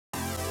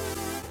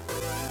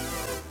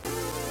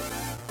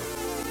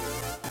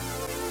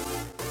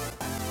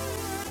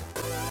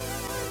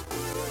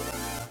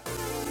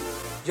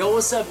Yo,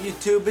 what's up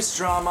YouTube? It's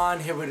Dramon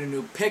here with a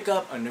new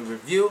pickup, a new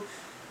review.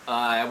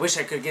 I wish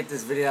I could get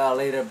this video out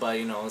later, but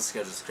you know, the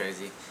schedule's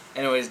crazy.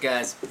 Anyways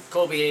guys,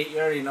 Kobe 8, you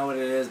already know what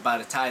it is by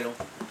the title.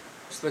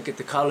 Just look at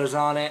the colors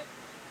on it.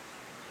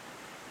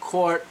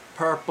 Court,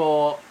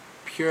 purple,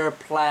 pure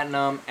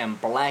platinum, and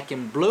black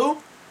and blue.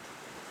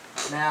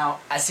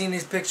 Now, I seen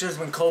these pictures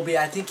when Kobe,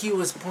 I think he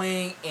was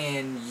playing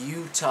in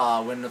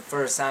Utah when the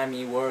first time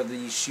he wore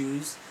these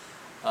shoes,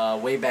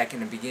 way back in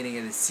the beginning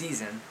of the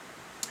season.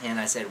 And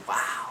I said,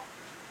 wow,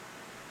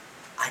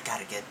 I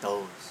gotta get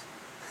those.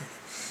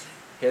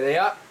 Here they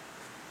are.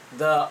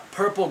 The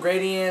purple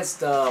gradients,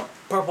 the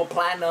purple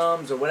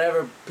platinums, or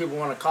whatever people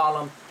want to call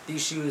them.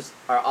 These shoes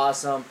are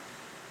awesome.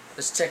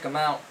 Let's check them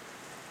out.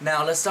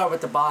 Now, let's start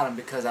with the bottom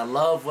because I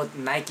love what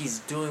Nike's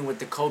doing with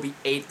the Kobe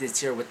 8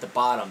 this year with the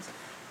bottoms.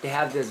 They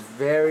have this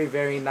very,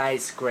 very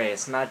nice gray.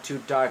 It's not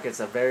too dark. It's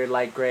a very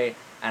light gray.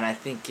 And I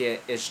think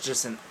it's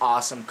just an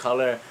awesome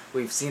color.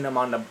 We've seen them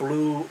on the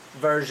blue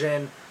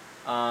version.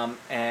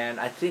 And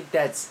I think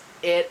that's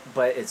it,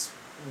 but it's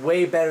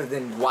way better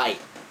than white.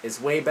 It's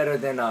way better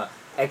than a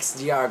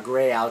XDR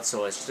gray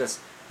outsole. It's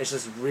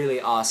just really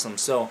awesome.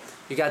 So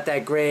you got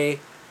that gray,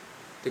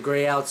 the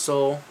gray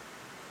outsole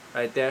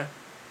right there,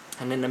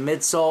 and then the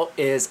midsole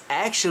is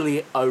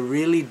actually a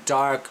really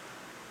dark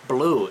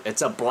blue.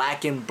 It's a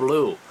black and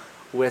blue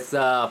with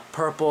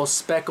purple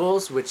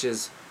speckles, which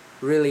is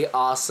really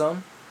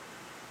awesome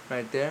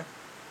right there.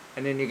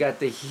 And then you got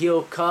the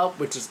heel cup,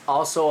 which is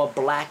also a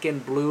black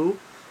and blue.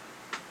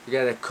 You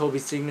got a Kobe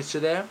signature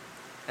there.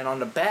 And on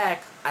the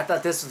back, I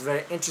thought this was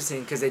very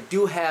interesting because they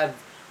do have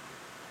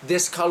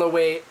this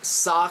colorway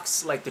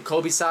socks, like the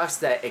Kobe socks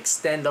that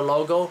extend the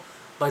logo.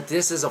 But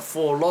this is a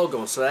full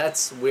logo, so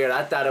that's weird.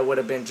 I thought it would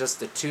have been just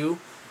the two.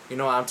 You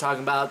know what I'm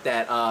talking about?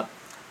 That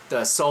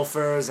the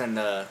Sulfurs and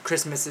the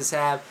Christmases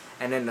have.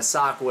 And then the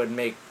sock would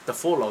make the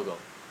full logo,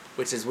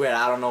 which is weird.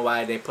 I don't know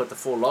why they put the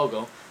full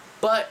logo.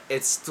 But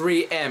it's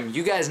 3M.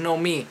 You guys know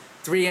me.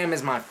 3M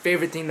is my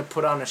favorite thing to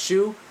put on a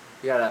shoe.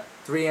 You got a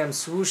 3M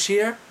swoosh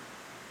here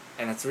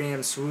and a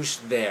 3M swoosh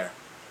there.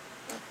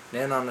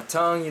 Then on the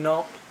tongue, you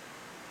know,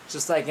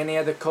 just like any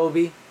other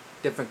Kobe,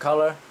 different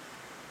color.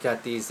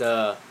 Got these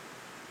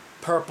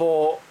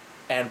purple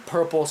and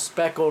purple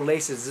speckle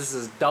laces. This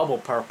is double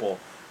purple.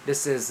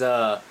 This is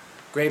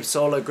grape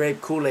soda,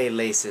 grape Kool-Aid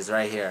laces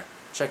right here.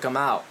 Check them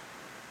out.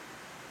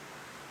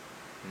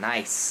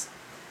 Nice.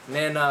 And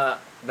then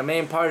the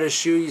main part of the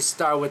shoe, you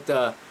start with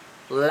the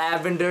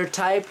lavender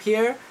type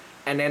here,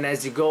 and then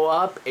as you go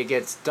up it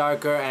gets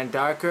darker and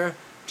darker.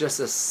 Just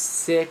a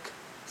sick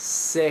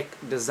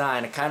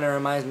design. It kind of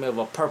reminds me of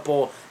a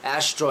purple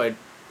asteroid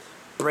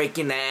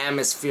breaking the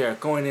atmosphere,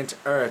 going into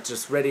Earth,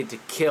 just ready to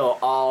kill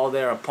all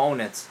their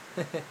opponents.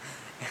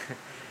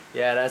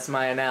 Yeah, that's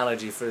my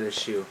analogy for this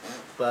shoe.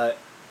 But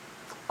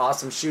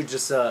awesome shoe,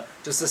 just a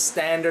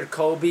standard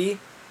Kobe,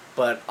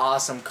 but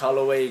awesome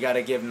colorway. You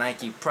gotta give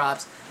Nike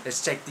props.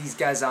 Let's check these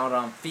guys out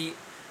on feet.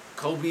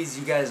 Kobe's,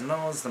 you guys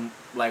know, is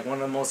like one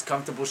of the most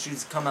comfortable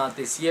shoes to come out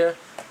this year.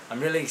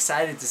 I'm really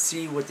excited to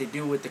see what they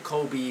do with the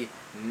Kobe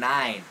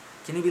 9.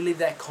 Can you believe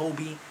that?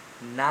 Kobe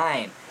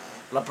 9.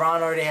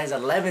 LeBron already has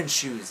 11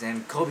 shoes,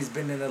 and Kobe's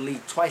been in the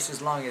league twice as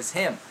long as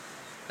him.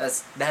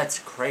 That's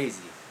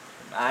crazy.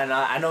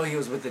 I know he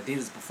was with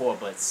Adidas before,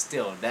 but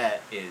still,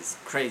 that is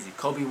crazy.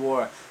 Kobe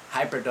wore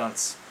Hyper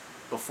Dunks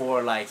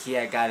before, like, he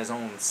had got his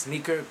own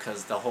sneaker,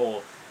 because the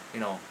whole,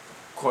 you know,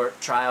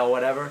 court trial,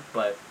 whatever.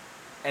 But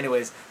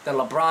anyways, the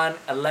LeBron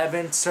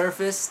 11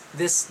 surfaced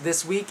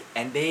this week,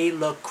 and they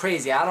look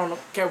crazy. I don't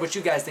care what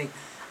you guys think.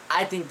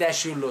 I think that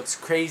shoe looks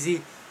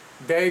crazy,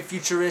 very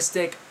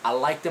futuristic. I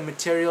like the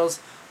materials,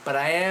 but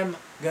I am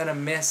gonna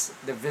miss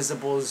the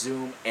Visible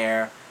Zoom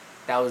Air.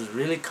 That was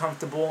really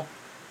comfortable,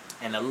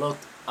 and it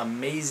looked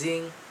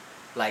amazing,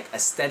 like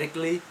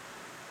aesthetically,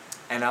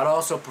 and it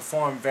also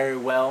performed very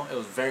well. It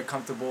was very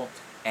comfortable,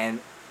 and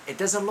it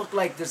doesn't look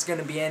like there's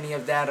gonna be any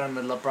of that on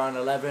the LeBron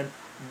 11,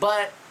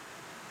 but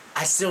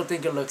I still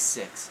think it looks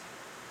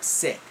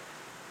sick.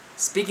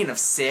 Speaking of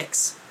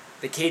six,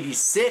 the KD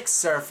 6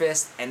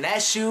 surfaced, and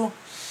that shoe,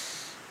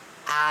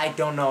 I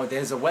don't know.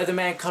 There's a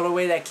Weatherman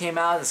colorway that came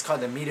out. It's called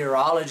the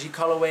Meteorology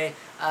colorway.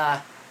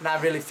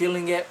 Not really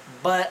feeling it,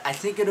 but I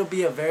think it'll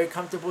be a very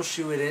comfortable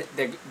shoe.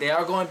 They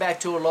are going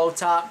back to a low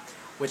top,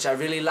 which I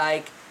really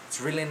like.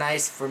 It's really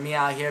nice for me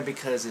out here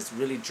because it's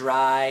really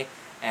dry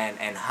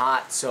and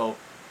hot, so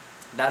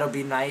that'll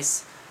be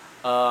nice.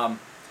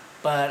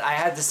 But I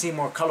had to see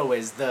more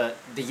colorways.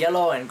 The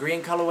yellow and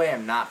green colorway,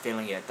 I'm not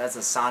feeling it. That's a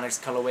Sonics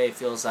colorway. It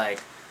feels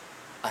like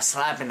a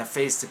slap in the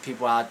face to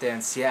people out there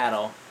in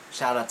Seattle.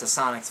 Shout out to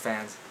Sonics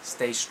fans.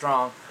 Stay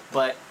strong.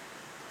 But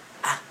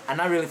I'm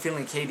not really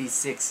feeling KD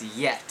 6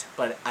 yet,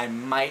 but I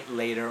might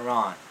later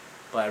on.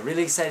 But I'm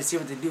really excited to see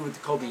what they do with the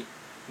Kobe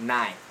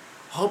 9.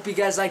 Hope you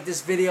guys like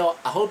this video.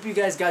 I hope you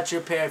guys got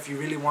your pair if you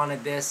really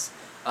wanted this.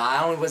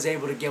 I only was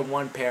able to get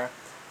one pair.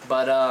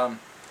 But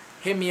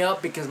hit me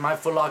up because my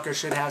Foot Locker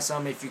should have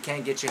some. If you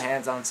can't get your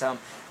hands on some,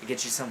 I'll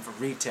get you some for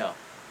retail.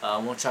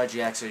 Won't charge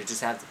you extra. You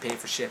just have to pay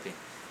for shipping.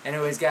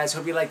 Anyways, guys,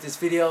 hope you like this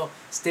video.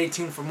 Stay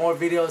tuned for more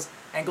videos,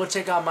 and go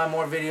check out my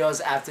more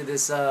videos after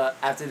this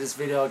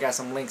video. I got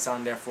some links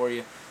on there for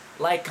you.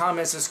 Like,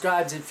 comment,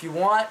 subscribe if you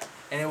want.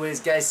 Anyways,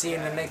 guys, see you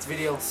in the next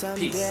video. Peace.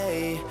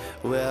 Someday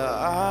we'll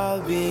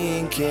all be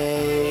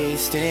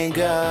encased in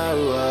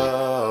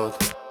gold.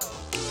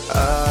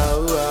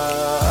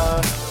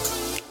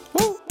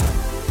 Woo.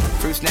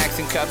 Fruit snacks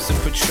and cups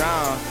of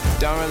Patron.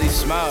 Don't really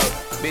smoke.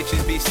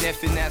 Bitches be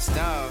sniffing that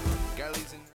stuff.